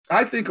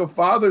I think a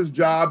father's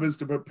job is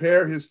to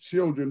prepare his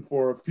children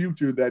for a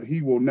future that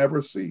he will never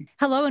see.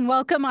 Hello and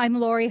welcome. I'm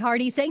Lori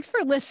Hardy. Thanks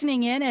for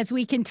listening in as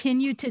we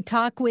continue to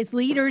talk with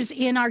leaders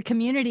in our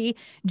community.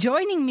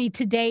 Joining me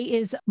today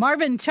is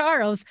Marvin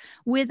Charles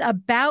with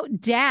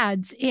About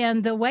Dads.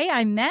 And the way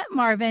I met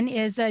Marvin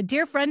is a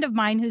dear friend of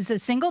mine who's a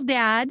single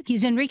dad.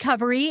 He's in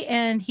recovery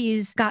and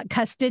he's got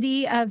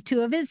custody of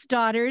two of his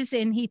daughters.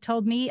 And he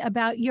told me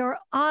about your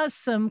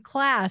awesome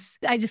class.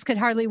 I just could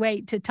hardly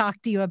wait to talk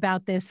to you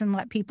about this and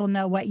let people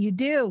know what you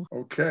do.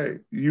 Okay,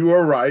 you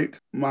are right.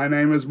 My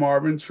name is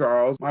Marvin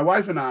Charles. My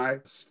wife and I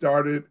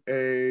started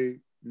a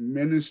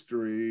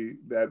ministry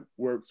that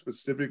works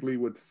specifically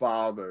with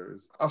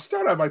fathers. I'll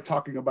start out by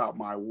talking about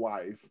my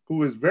wife,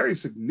 who is very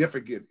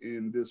significant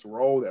in this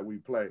role that we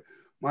play.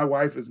 My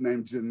wife is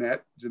named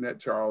Jeanette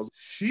Charles.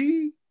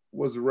 She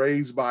was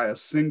raised by a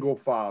single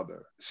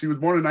father. She was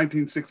born in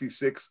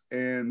 1966,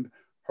 and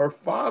her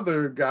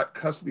father got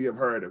custody of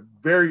her at a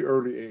very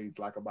early age,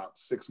 like about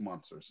 6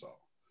 months or so.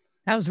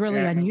 That was really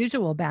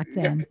unusual back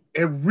then.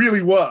 It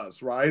really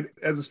was, right?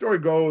 As the story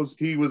goes,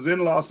 he was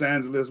in Los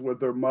Angeles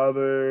with her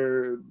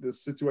mother. The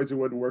situation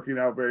wasn't working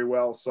out very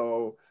well,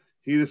 so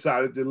he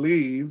decided to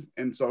leave.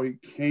 And so he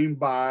came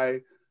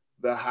by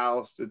the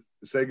house to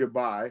say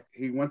goodbye.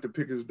 He went to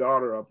pick his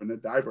daughter up and the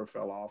diaper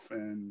fell off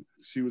and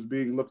she was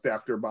being looked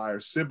after by her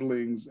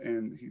siblings.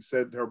 And he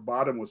said her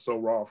bottom was so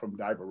raw from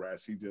diaper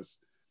rash, he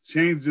just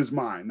changed his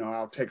mind. No,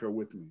 I'll take her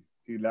with me.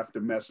 He left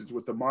a message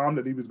with the mom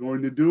that he was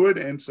going to do it.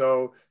 And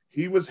so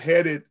he was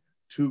headed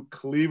to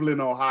Cleveland,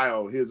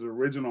 Ohio, his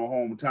original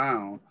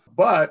hometown.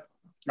 But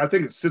I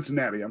think it's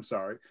Cincinnati, I'm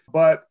sorry.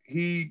 But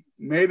he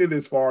made it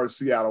as far as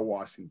Seattle,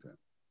 Washington,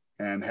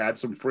 and had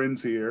some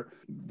friends here.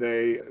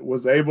 They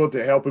was able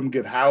to help him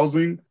get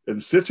housing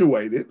and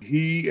situated.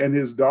 He and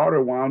his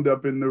daughter wound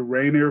up in the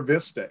Rainier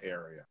Vista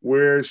area,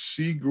 where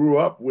she grew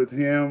up with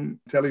him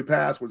till he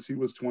passed when she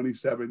was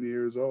 27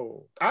 years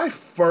old. I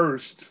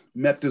first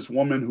met this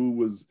woman who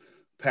was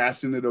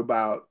passionate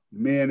about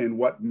men and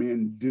what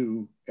men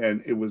do.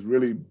 And it was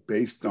really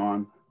based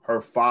on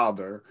her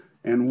father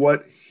and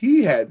what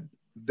he had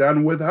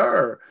done with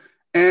her.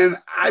 And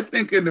I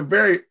think in the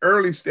very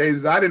early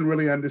stages, I didn't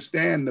really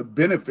understand the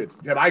benefits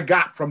that I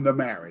got from the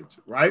marriage,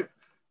 right?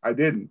 I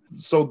didn't.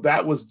 So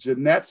that was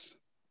Jeanette's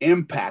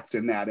impact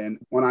in that. And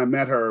when I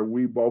met her,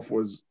 we both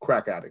was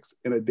crack addicts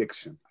in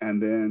addiction.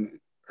 And then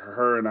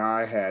her and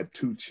I had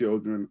 2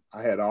 children.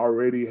 I had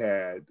already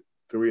had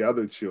 3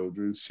 other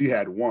children. She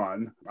had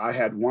 1. I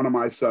had one of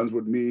my sons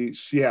with me.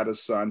 She had a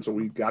son. So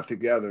we got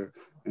together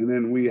and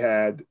then we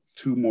had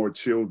 2 more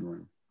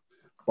children.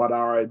 But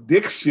our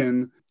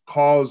addiction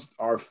caused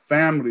our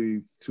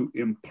family to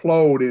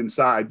implode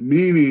inside,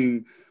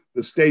 meaning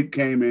the state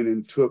came in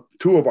and took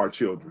 2 of our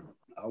children.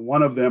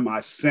 One of them I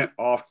sent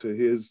off to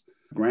his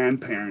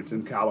grandparents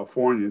in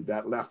California.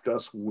 That left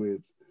us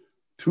with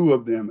 2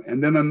 of them.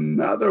 And then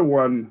another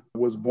one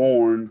was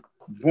born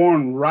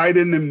right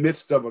in the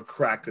midst of a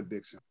crack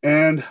addiction.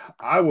 And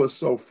I was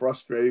so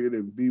frustrated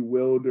and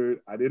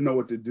bewildered. I didn't know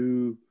what to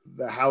do.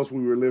 The house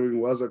we were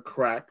living was a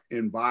crack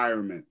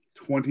environment,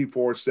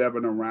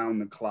 24/7 around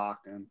the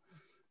clock. And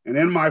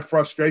in my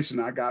frustration,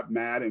 I got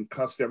mad and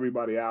cussed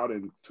everybody out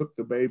and took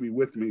the baby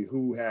with me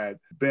who had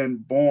been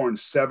born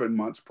 7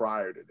 months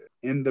prior to this,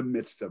 in the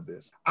midst of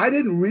this. I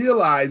didn't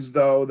realize,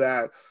 though,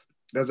 that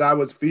as I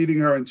was feeding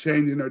her and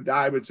changing her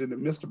diapers in the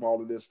midst of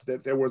all of this,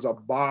 that there was a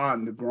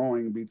bond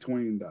growing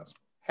between us.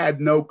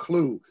 Had no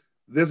clue.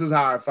 This is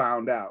how I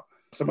found out.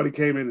 Somebody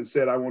came in and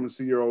said, I want to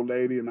see your old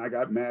lady. And I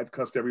got mad,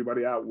 cussed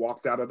everybody out,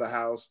 walked out of the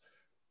house.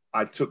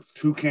 I took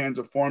 2 cans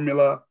of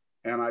formula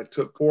and I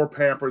took 4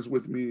 Pampers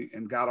with me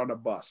and got on a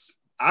bus.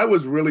 I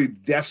was really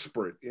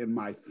desperate in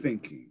my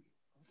thinking.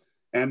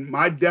 And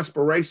my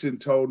desperation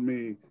told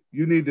me,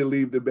 you need to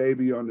leave the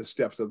baby on the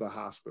steps of the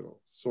hospital.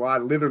 So I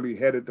literally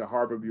headed to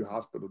Harborview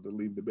Hospital to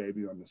leave the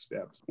baby on the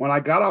steps. When I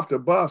got off the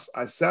bus,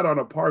 I sat on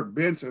a park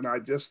bench and I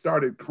just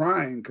started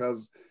crying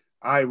because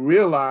I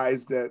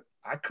realized that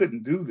I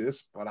couldn't do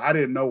this, but I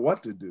didn't know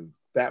what to do.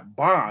 That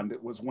bond,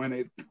 it was when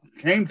it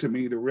came to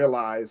me to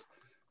realize,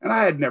 and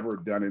I had never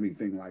done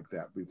anything like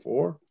that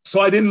before.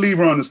 So I didn't leave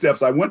her on the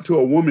steps. I went to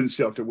a women's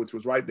shelter, which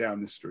was right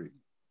down the street.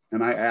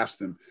 And I asked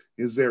them,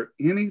 is there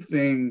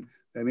anything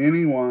that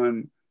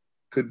anyone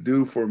could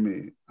do for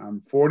me?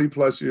 I'm 40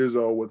 plus years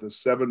old with a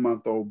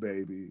 7-month-old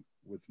baby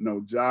with no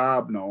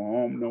job, no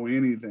home, no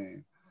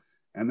anything.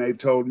 And they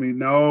told me,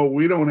 no,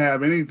 we don't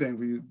have anything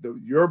for you.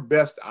 Your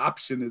best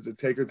option is to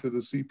take her to the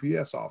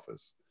CPS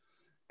office.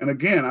 And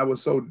again, I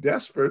was so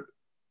desperate,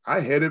 I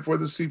headed for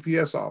the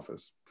CPS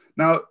office.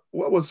 Now,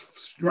 what was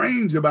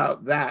strange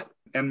about that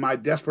and my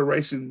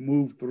desperation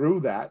moved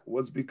through that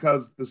was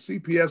because the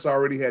CPS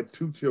already had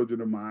 2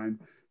 children of mine,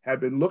 had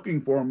been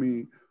looking for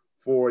me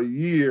for a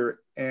year.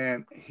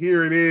 And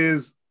here it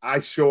is, I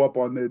show up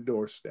on their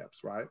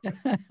doorsteps, right?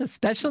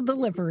 Special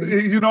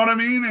delivery. You know what I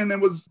mean? And it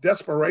was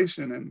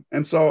desperation.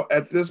 And so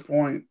at this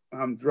point,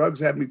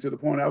 drugs had me to the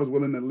point I was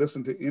willing to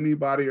listen to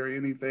anybody or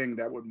anything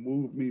that would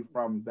move me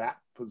from that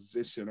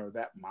position or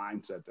that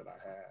mindset that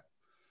I had.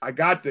 I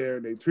got there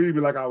and they treated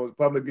me like I was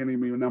public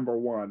enemy number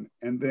one.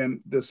 And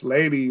then this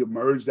lady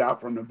emerged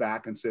out from the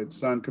back and said,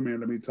 son, come here,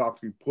 let me talk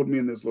to you. Put me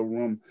in this little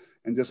room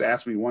and just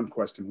asked me one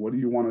question. What do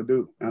you want to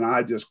do? And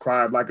I just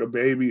cried like a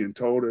baby and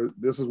told her,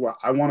 this is what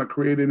I want to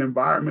create an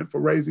environment for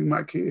raising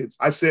my kids.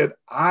 I said,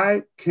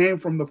 I came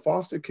from the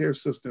foster care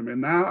system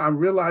and now I'm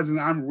realizing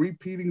I'm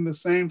repeating the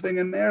same thing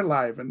in their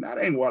life. And that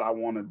ain't what I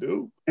want to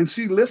do. And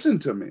she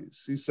listened to me.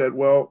 She said,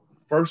 well,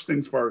 first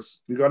things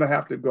first, you're going to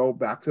have to go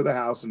back to the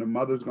house and the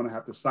mother's going to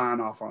have to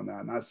sign off on that.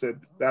 And I said,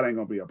 that ain't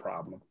going to be a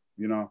problem.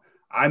 You know,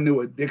 I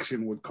knew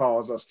addiction would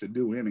cause us to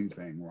do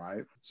anything,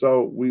 right?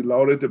 So we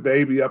loaded the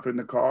baby up in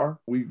the car.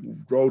 We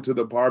drove to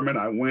the apartment.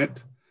 I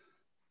went,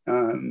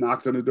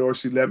 knocked on the door.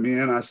 She let me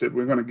in. I said,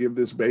 we're going to give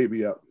this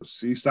baby up.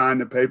 She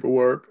signed the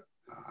paperwork.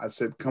 I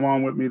said, come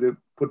on with me to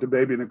put the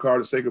baby in the car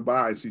to say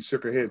goodbye. And she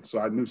shook her head. So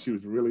I knew she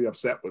was really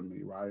upset with me,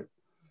 right?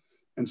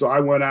 And so I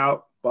went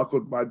out,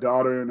 buckled my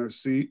daughter in her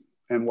seat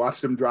and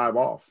watched them drive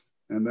off.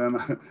 And then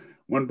I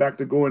went back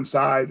to go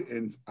inside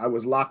and I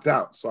was locked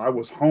out. So I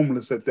was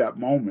homeless at that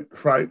moment,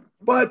 right?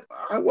 But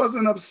I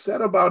wasn't upset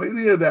about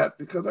any of that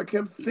because I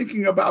kept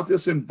thinking about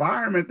this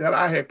environment that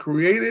I had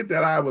created,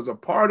 that I was a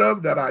part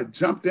of, that I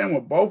jumped in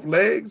with both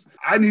legs.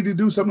 I need to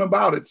do something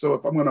about it. So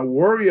if I'm going to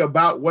worry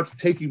about what's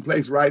taking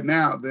place right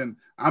now, then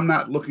I'm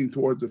not looking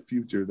towards the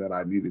future that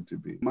I needed to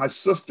be. My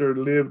sister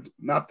lived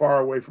not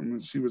far away from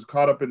me. She was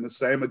caught up in the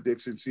same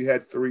addiction. She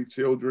had 3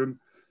 children.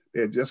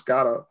 They had just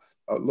got a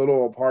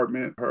little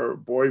apartment. Her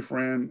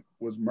boyfriend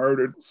was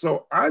murdered.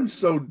 So I'm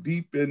so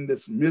deep in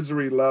this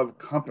misery love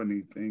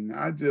company thing.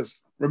 I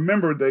just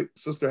remember the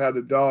sister had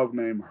a dog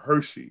named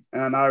Hershey.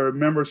 And I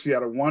remember she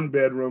had a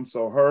 1-bedroom.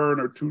 So her and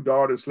her 2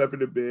 daughters slept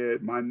in the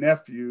bed. My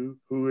nephew,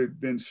 who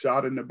had been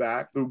shot in the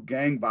back through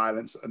gang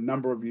violence a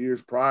number of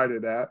years prior to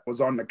that,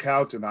 was on the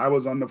couch and I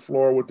was on the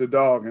floor with the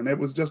dog. And it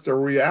was just a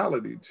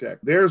reality check.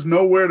 There's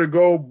nowhere to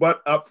go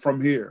but up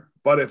from here.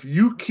 But if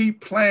you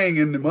keep playing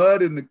in the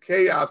mud and the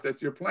chaos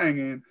that you're playing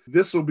in,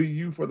 this will be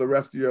you for the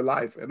rest of your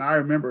life. And I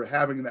remember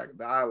having that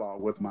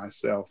dialogue with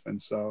myself.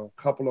 And so a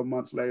couple of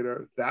months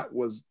later, that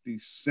was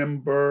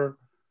December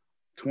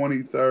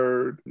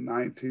 23rd,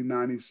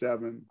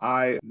 1997.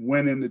 I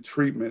went into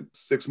treatment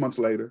 6 months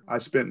later. I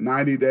spent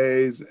 90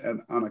 days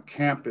on a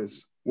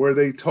campus where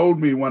they told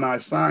me when I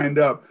signed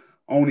up,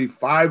 only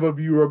 5 of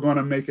you are going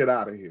to make it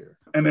out of here.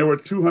 And there were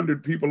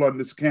 200 people on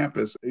this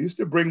campus. They used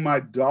to bring my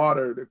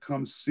daughter to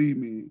come see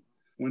me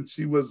when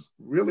she was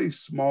really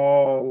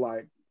small,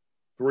 like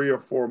 3 or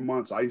 4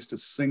 months. I used to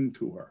sing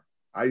to her.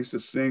 I used to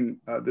sing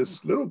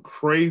this little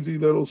crazy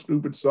little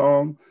stupid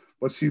song,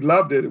 but she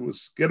loved it. It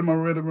was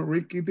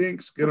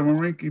skidamarinky-dink,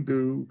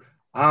 skidamarinky-doo.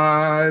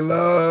 I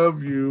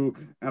love you.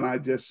 And I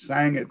just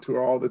sang it to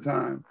her all the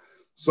time.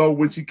 So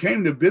when she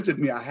came to visit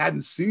me, I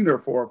hadn't seen her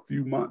for a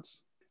few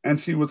months. And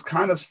she was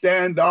kind of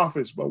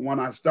standoffish, but when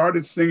I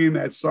started singing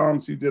that song,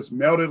 she just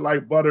melted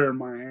like butter in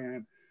my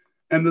hand.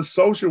 And the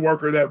social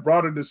worker that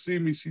brought her to see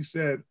me, she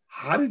said,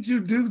 how did you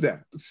do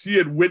that? She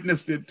had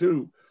witnessed it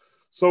too.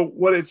 So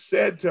what it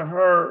said to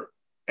her,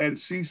 and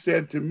she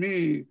said to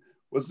me,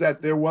 was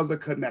that there was a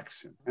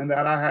connection and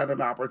that I had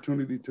an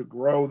opportunity to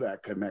grow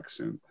that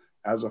connection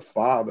as a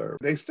father.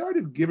 They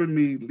started giving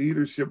me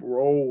leadership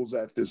roles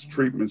at this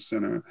treatment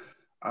center.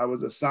 I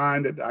was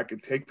assigned that I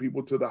could take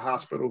people to the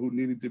hospital who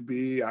needed to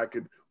be. I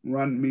could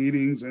run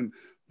meetings. And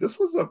this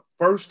was the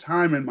first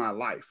time in my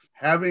life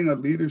having a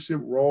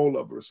leadership role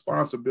of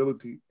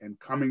responsibility and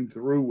coming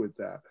through with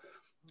that.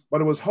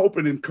 But it was hope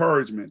and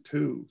encouragement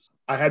too.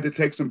 I had to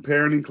take some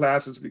parenting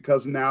classes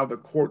because now the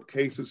court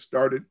cases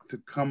started to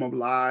come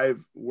alive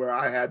where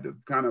I had to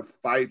kind of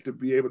fight to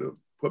be able to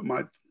put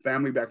my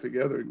family back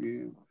together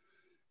again.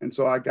 And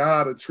so I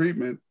got out of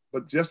treatment.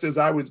 But just as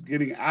I was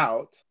getting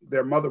out,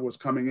 their mother was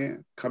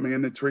coming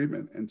into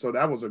treatment. And so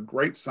that was a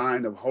great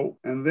sign of hope.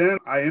 And then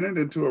I entered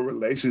into a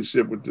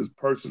relationship with this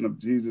person of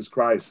Jesus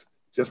Christ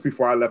just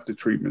before I left the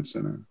treatment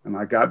center. And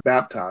I got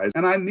baptized.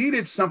 And I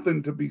needed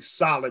something to be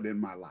solid in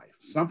my life,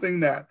 something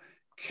that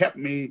kept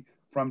me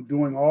from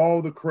doing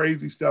all the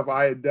crazy stuff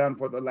I had done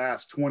for the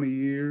last 20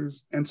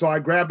 years. And so I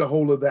grabbed a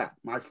hold of that,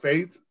 my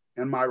faith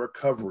and my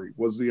recovery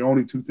was the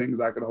only 2 things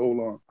I could hold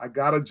on. I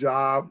got a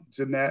job.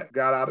 Jeanette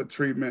got out of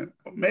treatment.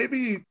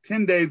 Maybe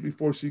 10 days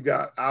before she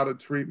got out of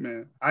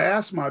treatment, I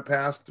asked my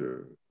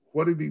pastor,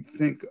 what did he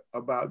think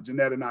about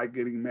Jeanette and I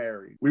getting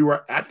married? We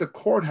were at the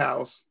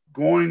courthouse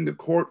going to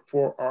court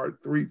for our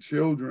 3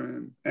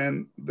 children.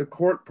 And the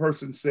court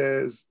person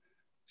says,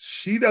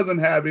 she doesn't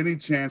have any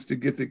chance to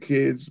get the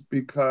kids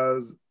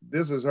because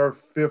this is her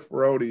 5th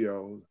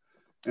rodeo.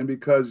 And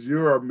because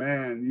you're a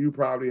man, you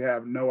probably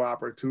have no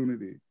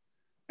opportunity.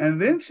 And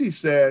then she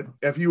said,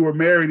 if you were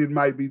married, it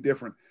might be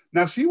different.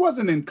 Now, she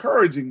wasn't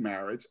encouraging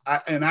marriage.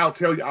 And I'll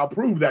tell you, I'll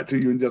prove that to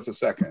you in just a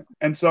second.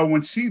 And so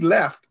when she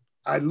left,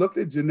 I looked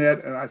at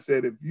Jeanette and I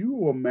said, if you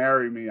will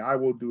marry me, I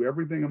will do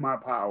everything in my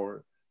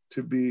power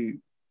to be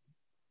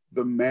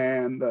the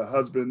man, the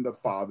husband, the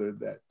father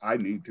that I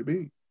need to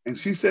be. And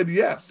she said,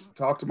 yes.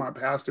 Talked to my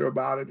pastor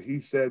about it. He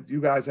said,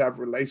 you guys have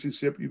a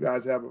relationship. You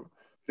guys have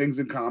things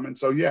in common.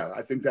 So yeah,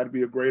 I think that'd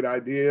be a great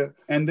idea.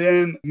 And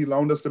then he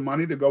loaned us the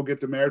money to go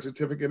get the marriage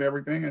certificate and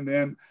everything. And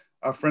then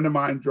a friend of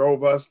mine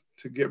drove us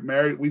to get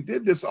married. We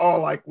did this all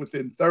like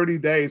within 30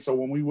 days. So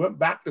when we went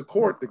back to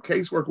court, the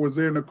caseworker was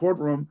there in the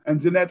courtroom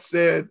and Jeanette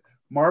said,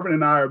 Marvin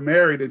and I are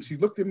married. And she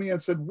looked at me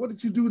and said, what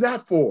did you do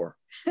that for?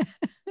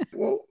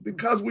 Well,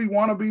 because we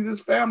want to be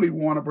this family.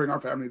 We want to bring our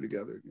family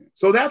together again.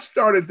 So that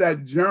started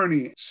that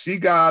journey. She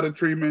got out of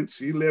treatment.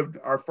 She lived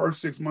our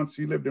first 6 months.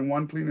 She lived in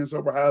one clean and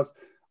sober house.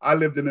 I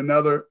lived in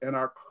another, and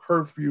our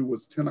curfew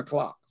was 10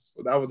 o'clock.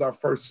 So that was our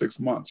first 6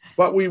 months.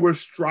 But we were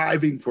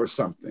striving for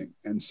something.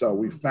 And so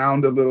we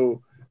found a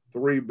little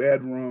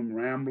 3-bedroom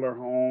Rambler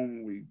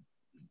home. We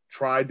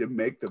tried to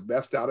make the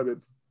best out of it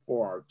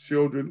for our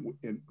children,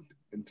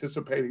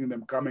 anticipating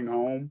them coming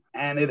home.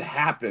 And it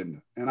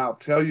happened. And I'll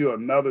tell you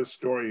another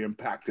story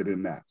impacted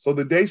in that. So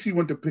the day she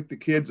went to pick the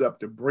kids up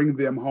to bring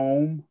them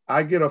home,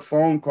 I get a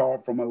phone call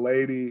from a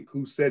lady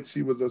who said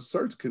she was a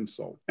search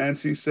consultant. And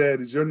she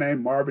said, is your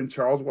name Marvin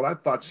Charles? Well, I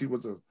thought she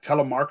was a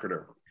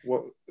telemarketer.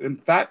 Well, in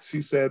fact,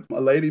 she said,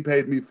 a lady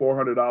paid me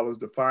 $400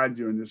 to find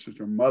you, and this is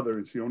your mother,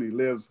 and she only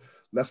lives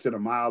less than a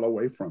mile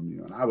away from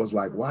you. And I was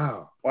like,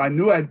 wow. Well, I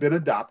knew I'd been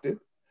adopted.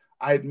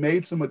 I had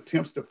made some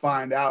attempts to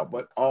find out,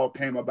 but all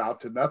came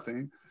about to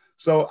nothing.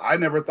 So I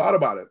never thought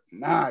about it.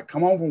 I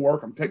come home from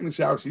work, I'm taking a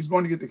shower, she's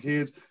going to get the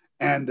kids.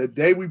 And the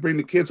day we bring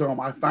the kids home,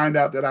 I find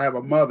out that I have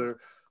a mother.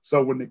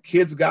 So when the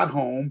kids got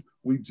home,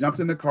 we jumped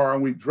in the car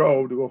and we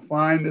drove to go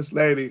find this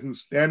lady who's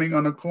standing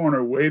on the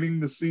corner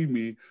waiting to see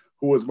me,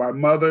 who was my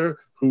mother,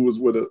 who was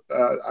with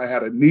I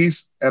had a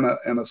niece and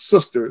a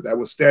sister that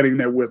was standing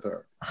there with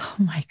her. Oh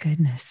my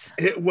goodness.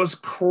 It was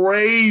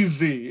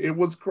crazy. It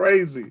was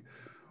crazy.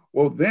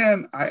 Well,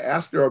 then I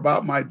asked her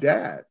about my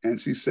dad, and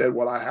she said,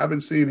 well, I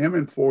haven't seen him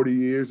in 40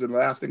 years. And the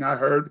last thing I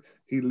heard,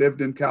 he lived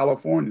in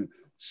California.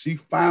 She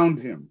found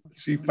him.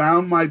 She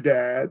found my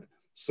dad.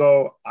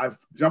 So I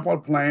jump on a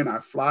plane. I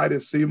fly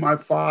to see my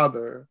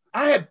father.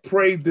 I had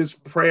prayed this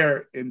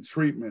prayer in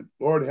treatment.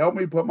 Lord, help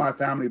me put my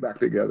family back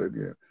together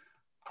again.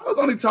 I was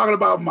only talking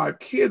about my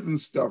kids and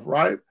stuff,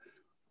 right?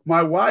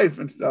 My wife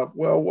and stuff.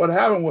 Well, what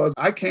happened was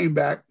I came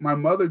back. My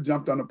mother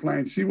jumped on a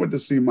plane. She went to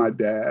see my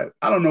dad.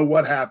 I don't know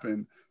what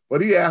happened. But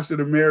he asked her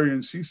to marry,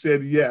 and she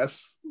said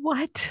yes.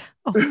 What?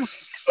 Oh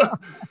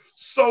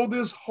so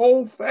this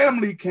whole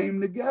family came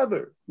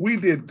together. We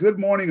did Good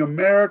Morning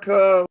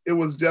America. It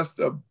was just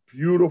a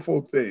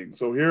beautiful thing.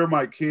 So here are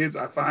my kids.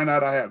 I find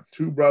out I have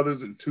 2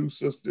 brothers and 2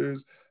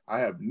 sisters. I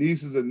have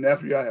nieces and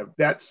nephews.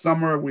 That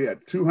summer, we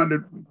had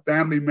 200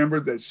 family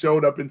members that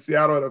showed up in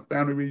Seattle at a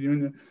family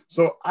reunion.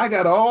 So I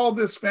got all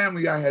this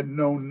family I had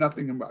known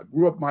nothing about,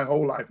 grew up my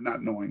whole life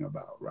not knowing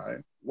about, right?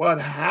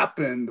 What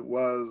happened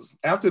was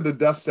after the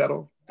dust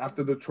settled,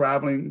 after the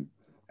traveling,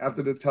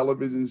 after the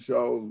television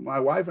shows, my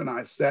wife and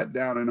I sat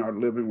down in our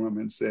living room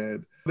and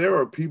said, there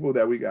are people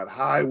that we got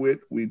high with,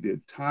 we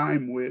did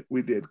time with,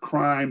 we did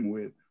crime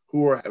with,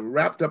 who are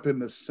wrapped up in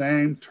the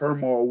same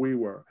turmoil we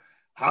were.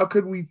 How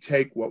could we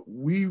take what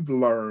we've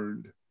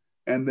learned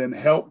and then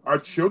help? Our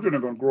children are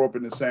going to grow up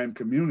in the same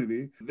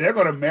community. They're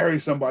going to marry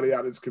somebody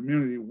out of this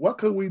community. What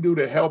could we do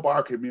to help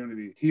our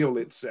community heal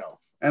itself?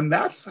 And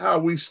that's how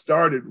we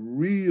started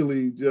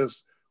really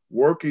just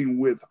working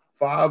with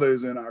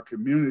fathers in our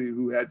community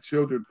who had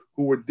children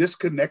who were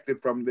disconnected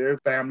from their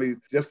family,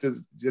 just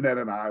as Jeanette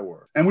and I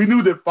were. And we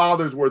knew that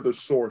fathers were the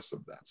source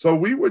of that. So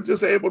we were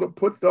just able to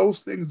put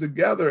those things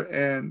together.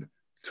 And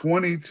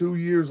 22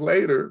 years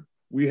later,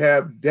 we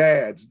have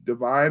DADS,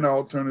 Divine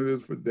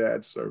Alternatives for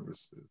Dad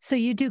Services. So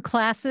you do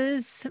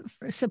classes,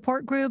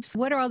 support groups.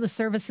 What are all the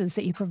services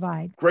that you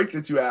provide? Great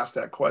that you asked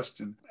that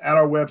question. At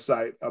our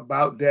website,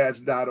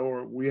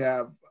 aboutdads.org, we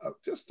have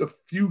just a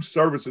few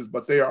services,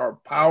 but they are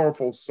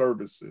powerful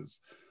services.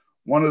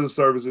 One of the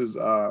services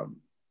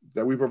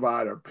that we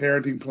provide are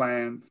parenting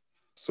plans,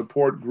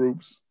 support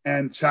groups,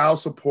 and child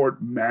support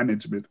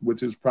management,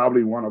 which is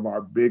probably one of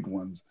our big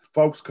ones.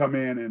 Folks come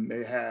in and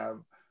they have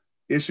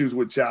issues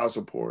with child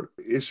support,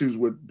 issues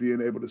with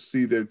being able to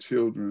see their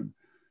children.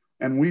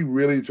 And we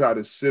really try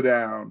to sit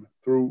down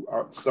through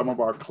some of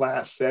our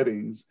class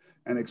settings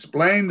and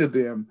explain to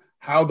them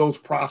how those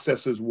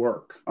processes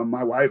work.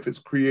 My wife has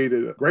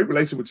created a great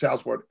relationship with child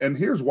support. And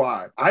here's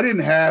why. I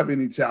didn't have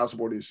any child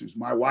support issues.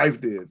 My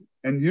wife did.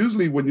 And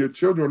usually when your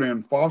children are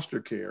in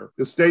foster care,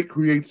 the state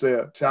creates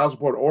a child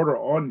support order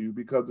on you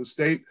because the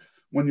state,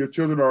 when your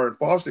children are in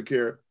foster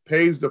care,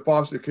 pays the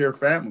foster care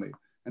family.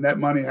 And that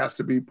money has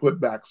to be put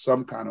back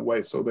some kind of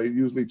way. So they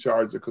usually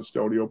charge the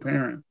custodial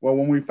parent. Well,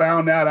 when we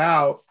found that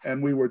out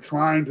and we were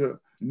trying to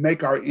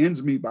make our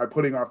ends meet by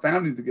putting our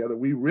families together,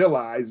 we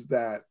realized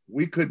that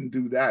we couldn't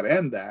do that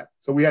and that.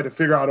 So we had to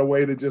figure out a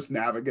way to just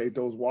navigate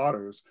those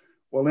waters.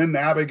 Well, in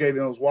navigating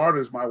those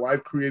waters, my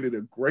wife created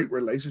a great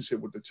relationship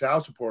with the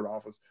child support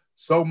office.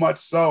 So much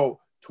so,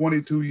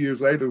 22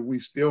 years later, we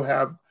still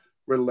have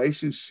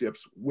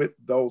relationships with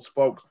those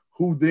folks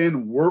who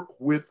then work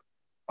with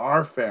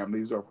our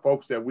families or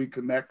folks that we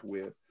connect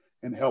with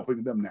and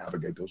helping them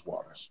navigate those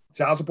waters.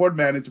 Child support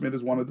management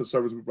is one of the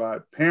services we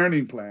provide.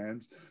 Parenting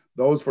plans.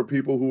 those for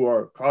people who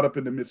are caught up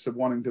in the midst of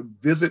wanting to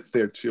visit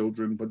their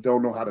children, but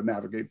don't know how to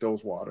navigate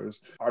those waters,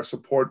 our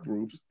support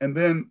groups. And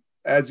then,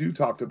 as you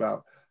talked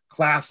about,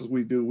 classes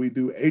we do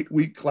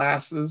 8-week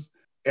classes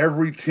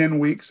every 10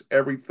 weeks,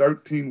 every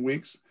 13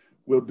 weeks.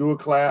 We'll do a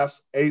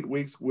class, 8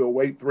 weeks. We'll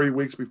wait 3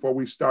 weeks before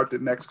we start the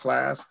next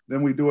class.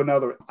 Then we do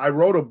another. I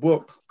wrote a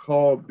book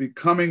called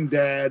Becoming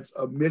Dads,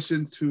 A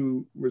Mission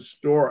to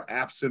Restore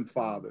Absent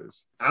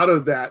Fathers. Out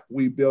of that,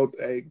 we built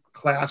a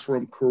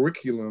classroom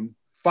curriculum,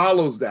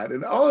 follows that.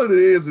 And all it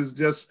is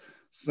just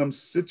some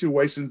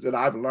situations that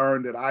I've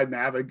learned that I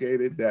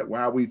navigated that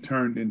while we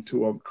turned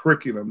into a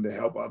curriculum to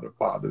help other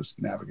fathers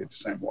navigate the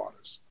same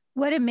waters.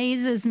 What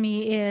amazes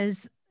me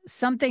is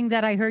something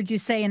that I heard you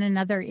say in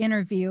another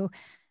interview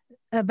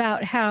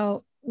about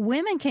how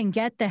women can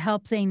get the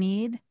help they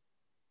need.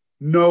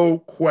 No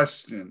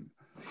question.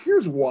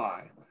 Here's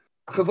why.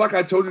 Because like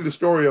I told you the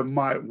story of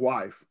my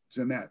wife,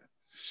 Jeanette,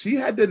 she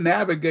had to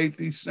navigate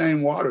these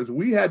same waters.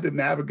 We had to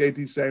navigate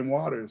these same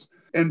waters.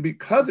 And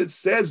because it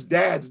says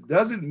dads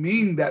doesn't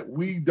mean that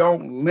we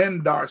don't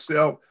lend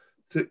ourselves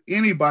to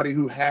anybody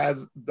who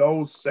has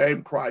those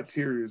same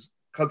criteria,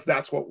 because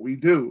that's what we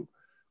do.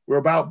 We're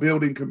about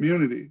building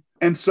community.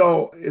 And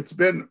so it's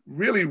been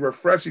really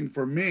refreshing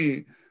for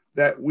me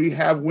that we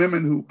have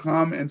women who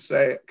come and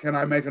say, can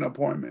I make an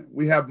appointment?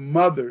 We have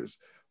mothers.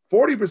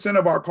 40%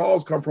 of our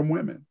calls come from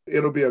women.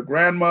 It'll be a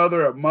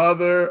grandmother, a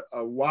mother,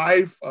 a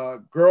wife, a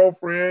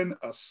girlfriend,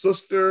 a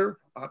sister,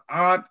 an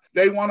aunt.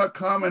 They want to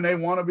come and they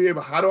want to be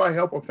able, how do I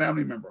help a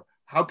family member?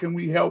 How can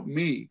we help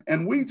me?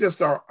 And we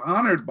just are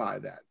honored by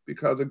that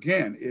because,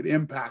 again, it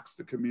impacts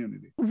the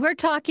community. We're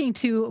talking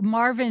to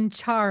Marvin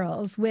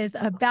Charles with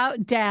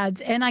About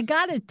Dads, and I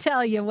got to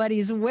tell you what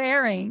he's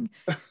wearing.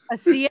 A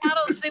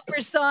Seattle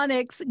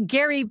Supersonics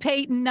Gary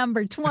Payton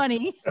number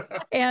 20.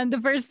 And the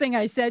first thing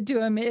I said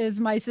to him is,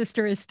 my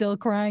sister is still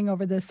crying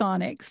over the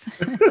Sonics.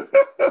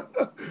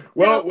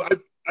 Well,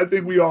 I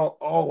think we all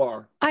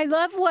are. I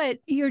love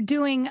what you're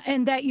doing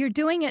and that you're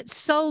doing it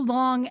so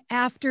long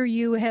after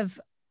you have.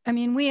 I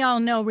mean, we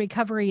all know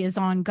recovery is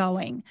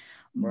ongoing,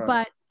 right.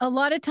 But a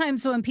lot of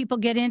times when people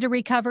get into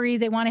recovery,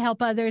 they want to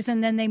help others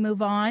and then they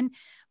move on.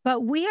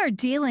 But we are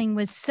dealing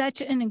with such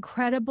an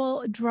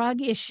incredible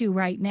drug issue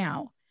right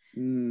now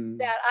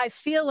that I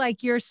feel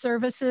like your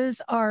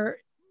services are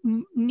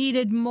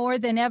needed more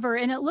than ever.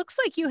 And it looks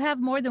like you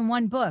have more than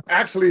one book.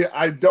 Actually,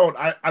 I don't.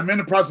 I'm in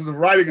the process of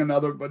writing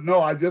another, but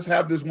no, I just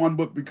have this one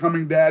book,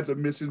 Becoming Dads, A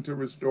Mission to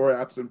Restore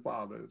Absent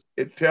Fathers.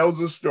 It tells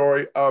the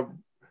story of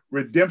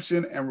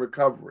redemption and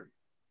recovery.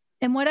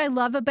 And what I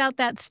love about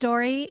that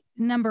story,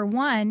 number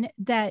one,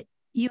 that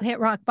you hit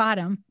rock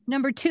bottom.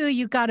 Number two,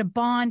 you got a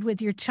bond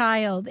with your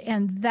child,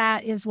 and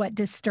that is what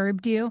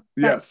disturbed you.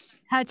 Yes.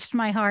 That touched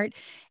my heart.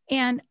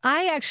 And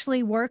I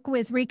actually work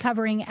with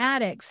recovering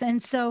addicts.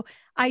 And so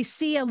I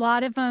see a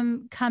lot of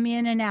them come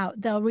in and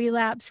out. They'll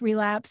relapse,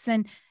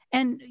 and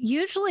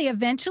usually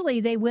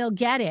eventually they will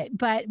get it.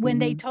 But when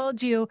they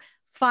told you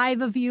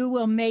 5 of you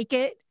will make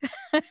it.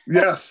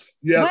 Yes.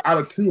 Yeah. Out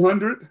of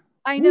 200.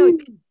 I know. Woo.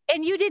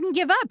 And you didn't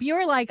give up. You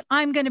were like,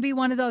 I'm going to be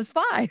one of those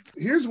 5.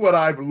 Here's what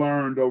I've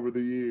learned over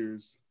the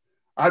years.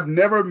 I've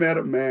never met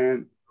a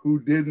man who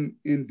didn't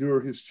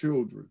endure his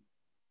children.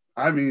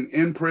 I mean,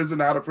 in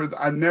prison, out of prison,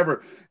 I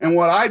never. And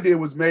what I did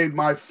was made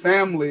my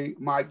family,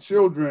 my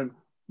children,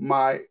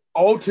 my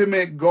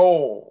ultimate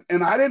goal.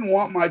 And I didn't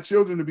want my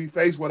children to be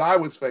faced what I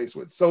was faced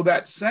with. So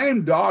that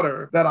same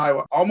daughter that I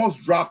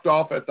almost dropped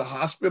off at the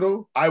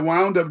hospital, I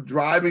wound up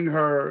driving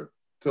her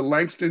to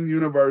Langston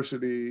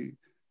University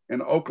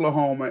in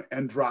Oklahoma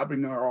and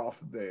dropping her off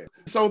there.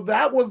 So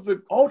that was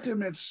the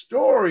ultimate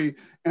story.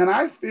 And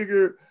I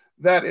figured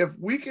that if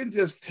we can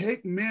just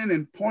take men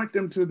and point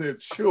them to their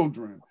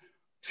children,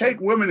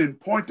 take women and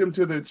point them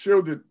to their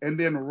children, and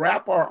then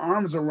wrap our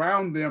arms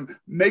around them,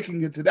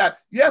 making it to that.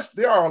 Yes,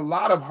 there are a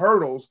lot of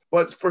hurdles,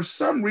 but for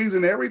some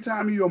reason, every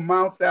time you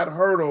mount that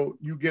hurdle,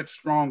 you get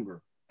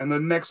stronger. And the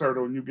next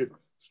hurdle, and you get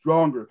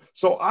stronger.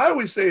 So I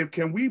always say,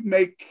 can we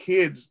make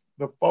kids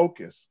the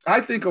focus? I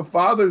think a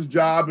father's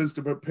job is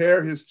to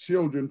prepare his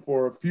children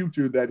for a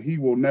future that he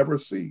will never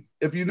see.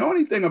 If you know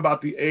anything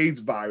about the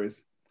AIDS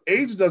virus,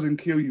 AIDS doesn't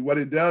kill you. What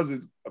it does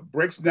is it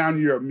breaks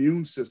down your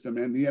immune system,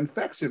 and the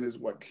infection is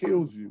what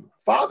kills you.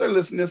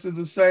 Fatherlessness is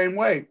the same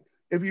way.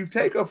 If you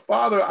take a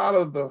father out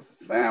of the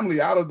family,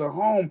 out of the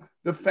home,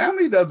 the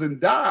family doesn't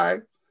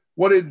die.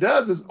 What it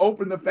does is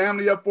open the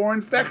family up for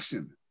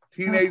infection,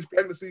 teenage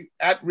pregnancy,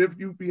 at-risk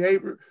youth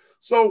behavior.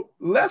 So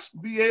let's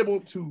be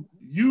able to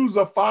use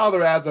a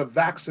father as a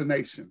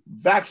vaccination,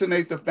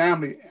 vaccinate the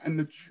family and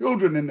the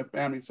children in the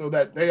family so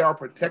that they are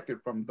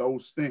protected from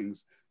those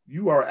things.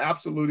 You are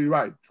absolutely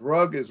right.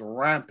 Drug is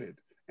rampant.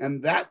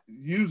 And that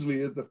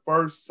usually is the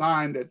first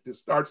sign that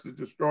starts to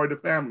destroy the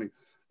family.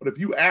 But if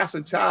you ask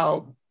a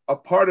child, a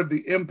part of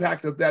the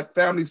impact of that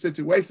family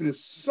situation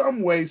is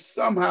some way,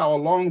 somehow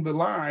along the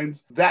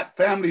lines, that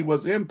family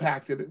was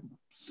impacted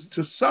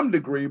to some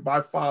degree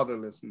by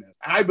fatherlessness.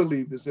 I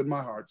believe this in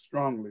my heart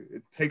strongly.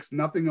 It takes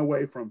nothing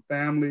away from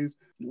families.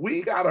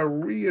 We got to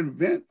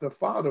reinvent the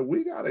father.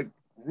 We got to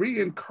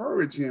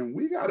re-encourage him.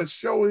 We got to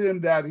show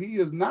him that he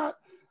is not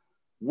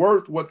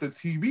worth what the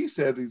TV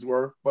says he's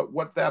worth, but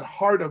what that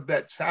heart of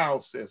that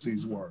child says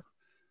he's worth.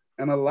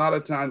 And a lot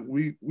of times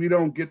we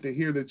don't get to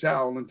hear the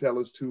child until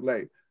it's too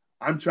late.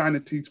 I'm trying to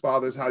teach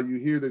fathers how you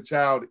hear the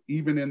child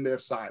even in their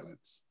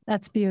silence.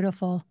 That's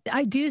beautiful.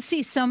 I do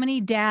see so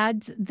many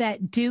dads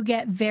that do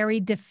get very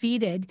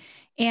defeated.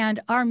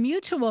 And our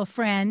mutual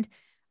friend,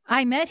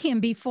 I met him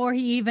before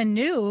he even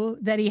knew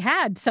that he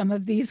had some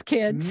of these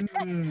kids.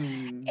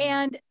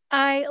 And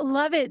I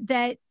love it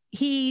that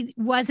he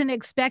wasn't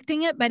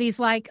expecting it, but he's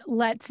like,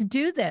 let's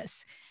do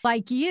this.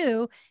 Like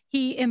you,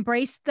 he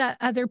embraced the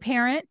other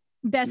parent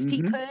best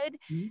he could,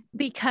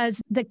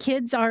 because the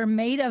kids are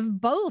made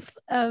of both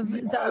of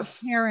those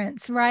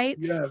parents, right?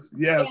 Yes.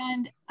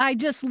 And I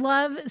just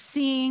love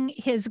seeing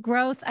his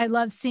growth. I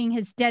love seeing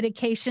his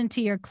dedication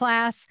to your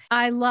class.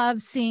 I love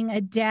seeing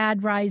a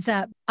dad rise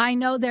up. I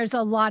know there's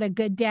a lot of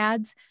good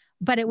dads,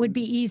 but it would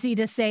be easy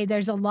to say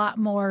there's a lot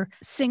more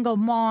single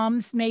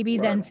moms maybe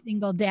than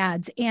single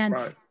dads. And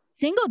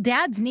single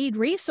dads need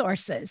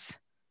resources.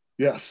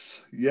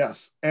 Yes.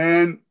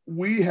 And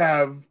we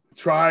have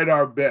tried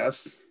our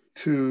best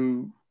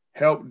to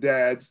help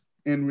dads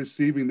in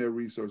receiving their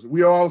resources.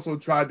 We also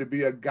tried to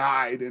be a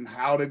guide in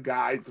how to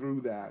guide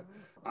through that.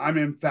 I'm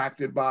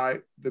impacted by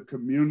the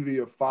community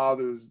of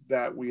fathers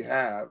that we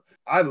have.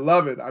 I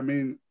love it. I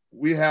mean,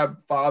 we have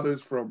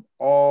fathers from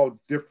all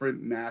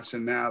different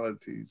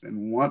nationalities.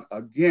 And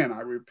I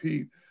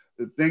repeat,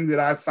 the thing that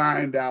I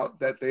find out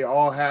that they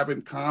all have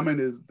in common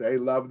is they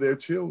love their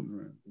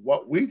children.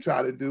 What we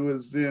try to do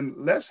is then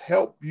let's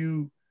help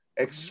you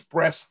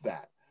express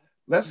that.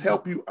 Let's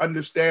help you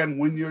understand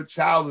when your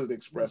child is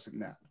expressing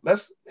that.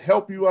 Let's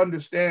help you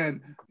understand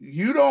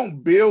you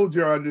don't build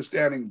your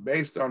understanding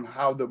based on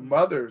how the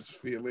mother's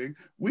feeling.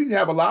 We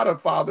have a lot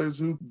of fathers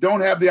who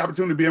don't have the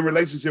opportunity to be in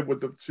relationship with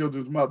the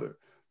children's mother,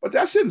 but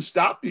that shouldn't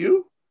stop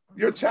you.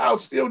 Your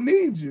child still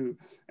needs you.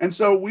 And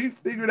so we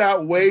figured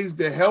out ways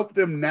to help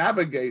them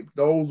navigate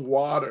those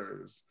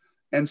waters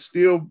and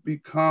still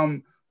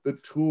become the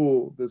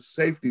tool, the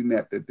safety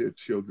net that their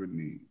children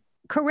need.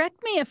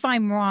 Correct me if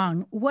I'm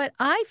wrong. What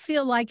I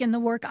feel like in the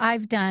work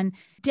I've done,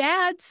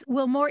 dads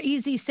will more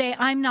easy say,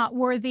 I'm not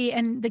worthy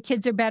and the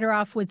kids are better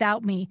off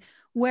without me.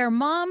 Where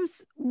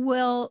moms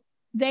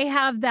they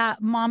have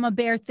that mama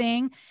bear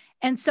thing.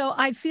 And so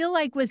I feel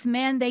like with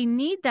men, they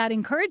need that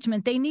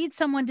encouragement. They need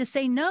someone to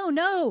say,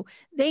 no,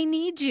 they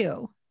need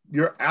you.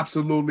 You're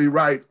absolutely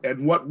right.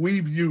 And what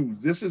we've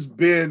used, this has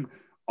been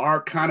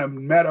our kind of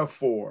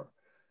metaphor.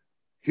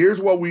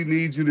 Here's what we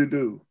need you to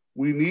do.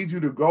 We need you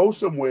to go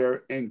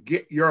somewhere and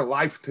get your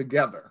life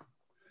together.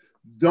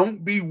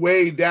 Don't be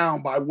weighed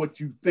down by what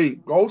you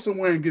think. Go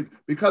somewhere and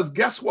because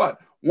guess what?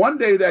 One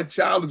day that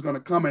child is going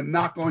to come and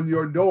knock on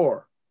your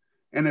door.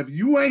 And if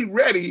you ain't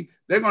ready,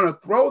 they're going to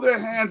throw their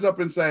hands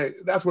up and say,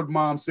 that's what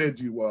mom said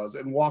you was,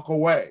 and walk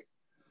away.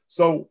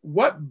 So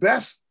what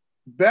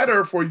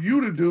better for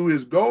you to do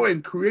is go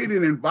and create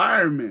an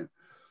environment.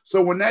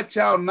 So when that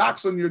child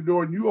knocks on your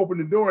door and you open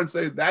the door and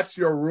say, that's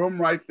your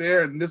room right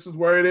there, and this is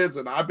where it is,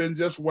 and I've been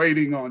just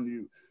waiting on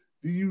you.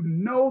 Do you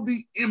know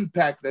the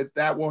impact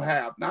that will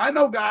have? Now, I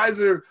know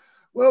guys are,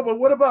 well, but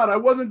what about I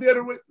wasn't there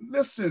to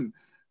listen.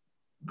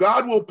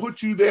 God will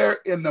put you there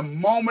in the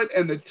moment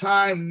and the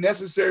time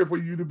necessary for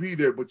you to be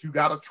there, but you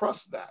got to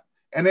trust that.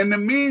 And in the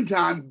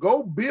meantime,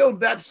 go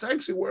build that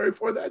sanctuary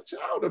for that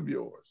child of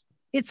yours.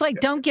 It's like,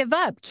 don't give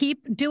up.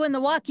 Keep doing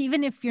the walk,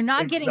 even if you're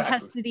not getting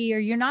custody or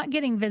you're not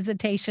getting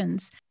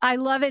visitations. I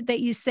love it that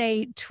you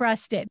say,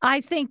 trust it.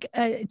 I think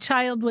a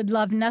child would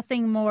love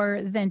nothing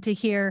more than to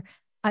hear,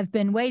 I've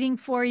been waiting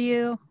for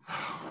you.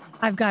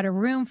 I've got a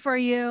room for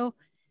you.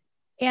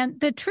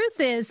 And the truth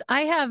is,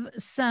 I have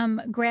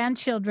some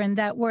grandchildren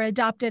that were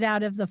adopted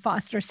out of the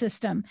foster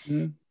system.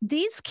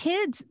 These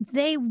kids,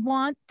 they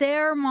want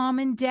their mom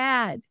and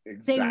dad.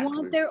 They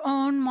want their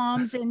own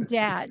moms and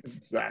dads.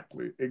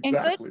 Exactly. And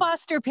good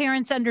foster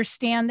parents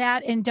understand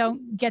that and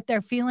don't get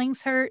their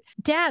feelings hurt.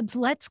 Dads,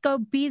 let's go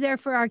be there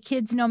for our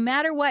kids no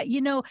matter what.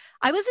 You know,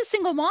 I was a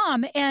single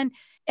mom, and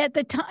at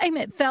the time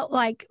it felt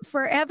like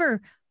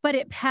forever, but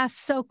it passed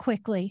so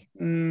quickly.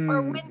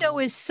 Our window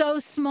is so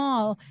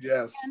small.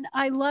 Yes. And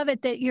I love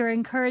it that you're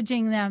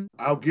encouraging them.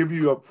 I'll give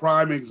you a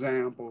prime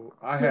example.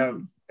 I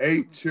have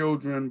 8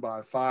 children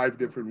by 5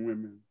 different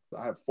women.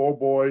 I have 4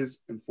 boys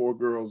and 4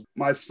 girls.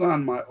 My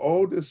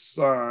oldest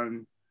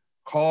son,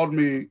 called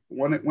me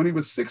when he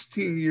was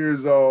 16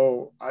 years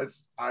old.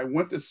 I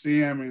went to see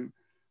him and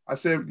I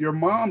said, your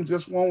mom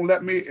just won't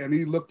let me. And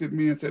he looked at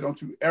me and said,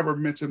 don't you ever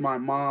mention my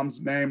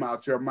mom's name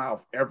out your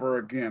mouth ever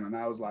again. And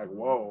I was like,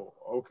 whoa,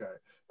 okay.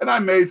 And I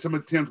made some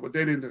attempts, but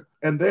they didn't.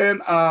 And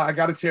then I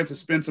got a chance to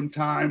spend some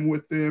time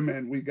with them,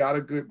 and we got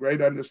a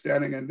great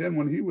understanding. And then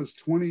when he was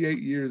 28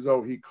 years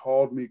old, he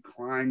called me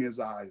crying his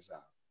eyes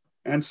out.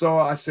 And so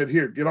I said,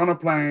 here, get on a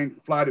plane,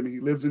 fly to me. He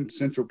lives in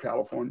Central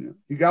California.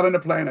 He got on the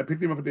plane. I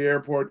picked him up at the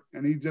airport,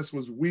 and he just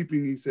was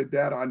weeping. He said,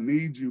 Dad, I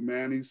need you,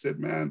 man. He said,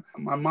 man,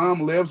 my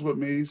mom lives with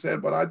me. He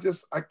said, but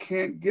I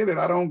can't get it.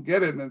 I don't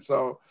get it. And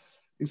so,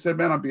 He said,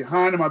 man, I'm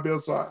behind in my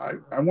bills. So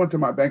I went to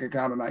my bank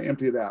account and I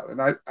emptied it out. And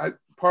I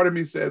part of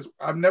me says,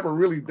 I've never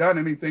really done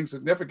anything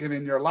significant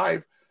in your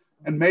life.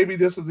 And maybe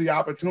this is the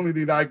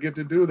opportunity that I get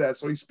to do that.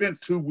 So he spent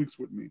 2 weeks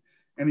with me,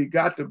 and he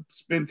got to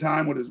spend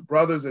time with his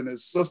brothers and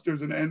his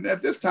sisters. And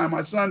at this time,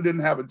 my son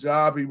didn't have a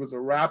job. He was a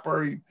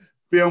rapper. He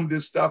filmed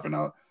his stuff and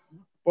all.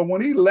 But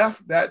when he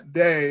left that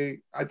day,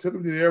 I took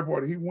him to the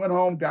airport. He went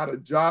home, got a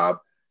job.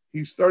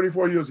 He's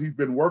 34 years. He's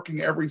been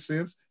working ever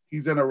since.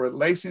 He's in a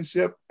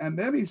relationship. And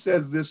then he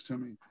says this to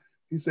me.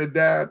 He said,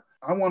 Dad,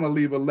 I want to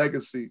leave a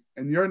legacy,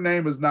 and your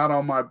name is not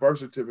on my birth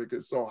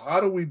certificate. So how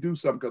do we do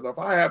something? Because if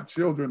I have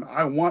children,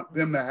 I want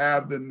them to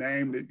have the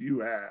name that you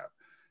have.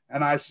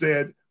 And I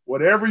said,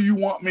 whatever you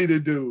want me to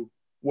do,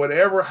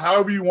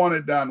 however you want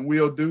it done,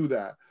 we'll do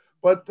that.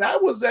 But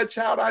that was that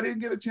child I didn't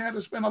get a chance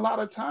to spend a lot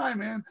of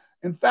time in.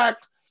 In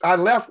fact, I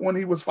left when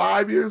he was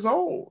 5 years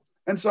old.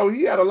 And so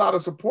he had a lot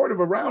of supportive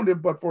around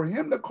him. But for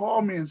him to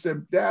call me and say,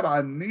 Dad,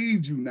 I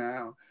need you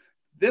now.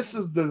 This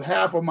is the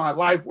half of my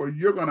life where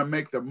you're going to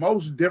make the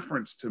most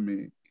difference to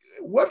me.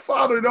 What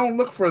father don't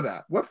look for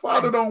that? What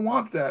father don't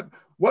want that?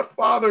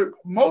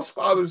 Most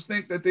fathers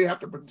think that they have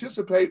to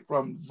participate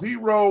from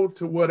zero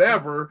to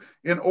whatever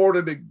in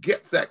order to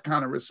get that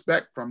kind of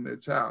respect from their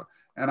child.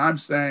 And I'm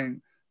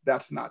saying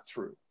that's not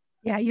true.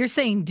 Yeah, you're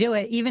saying do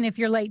it, even if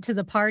you're late to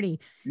the party.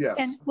 Yes.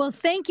 And well,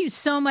 thank you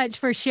so much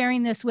for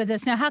sharing this with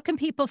us. Now, how can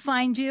people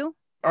find you?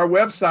 Our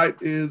website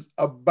is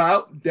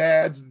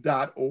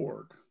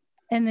aboutdads.org.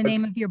 And the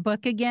name of your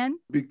book again?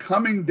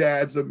 Becoming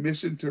Dads, a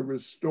Mission to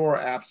Restore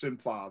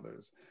Absent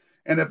Fathers.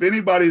 And if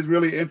anybody's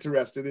really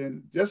interested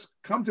in, just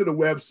come to the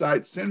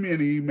website, send me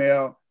an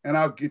email, and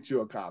I'll get you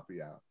a copy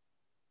out.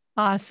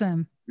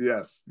 Awesome.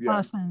 Yes.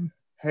 Awesome.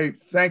 Hey,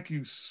 thank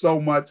you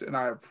so much, and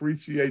I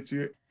appreciate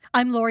you.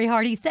 I'm Lori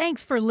Hardy.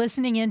 Thanks for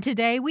listening in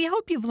today. We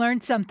hope you've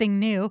learned something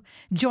new.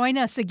 Join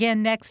us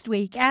again next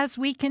week as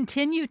we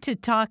continue to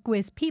talk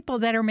with people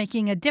that are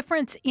making a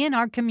difference in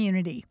our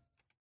community.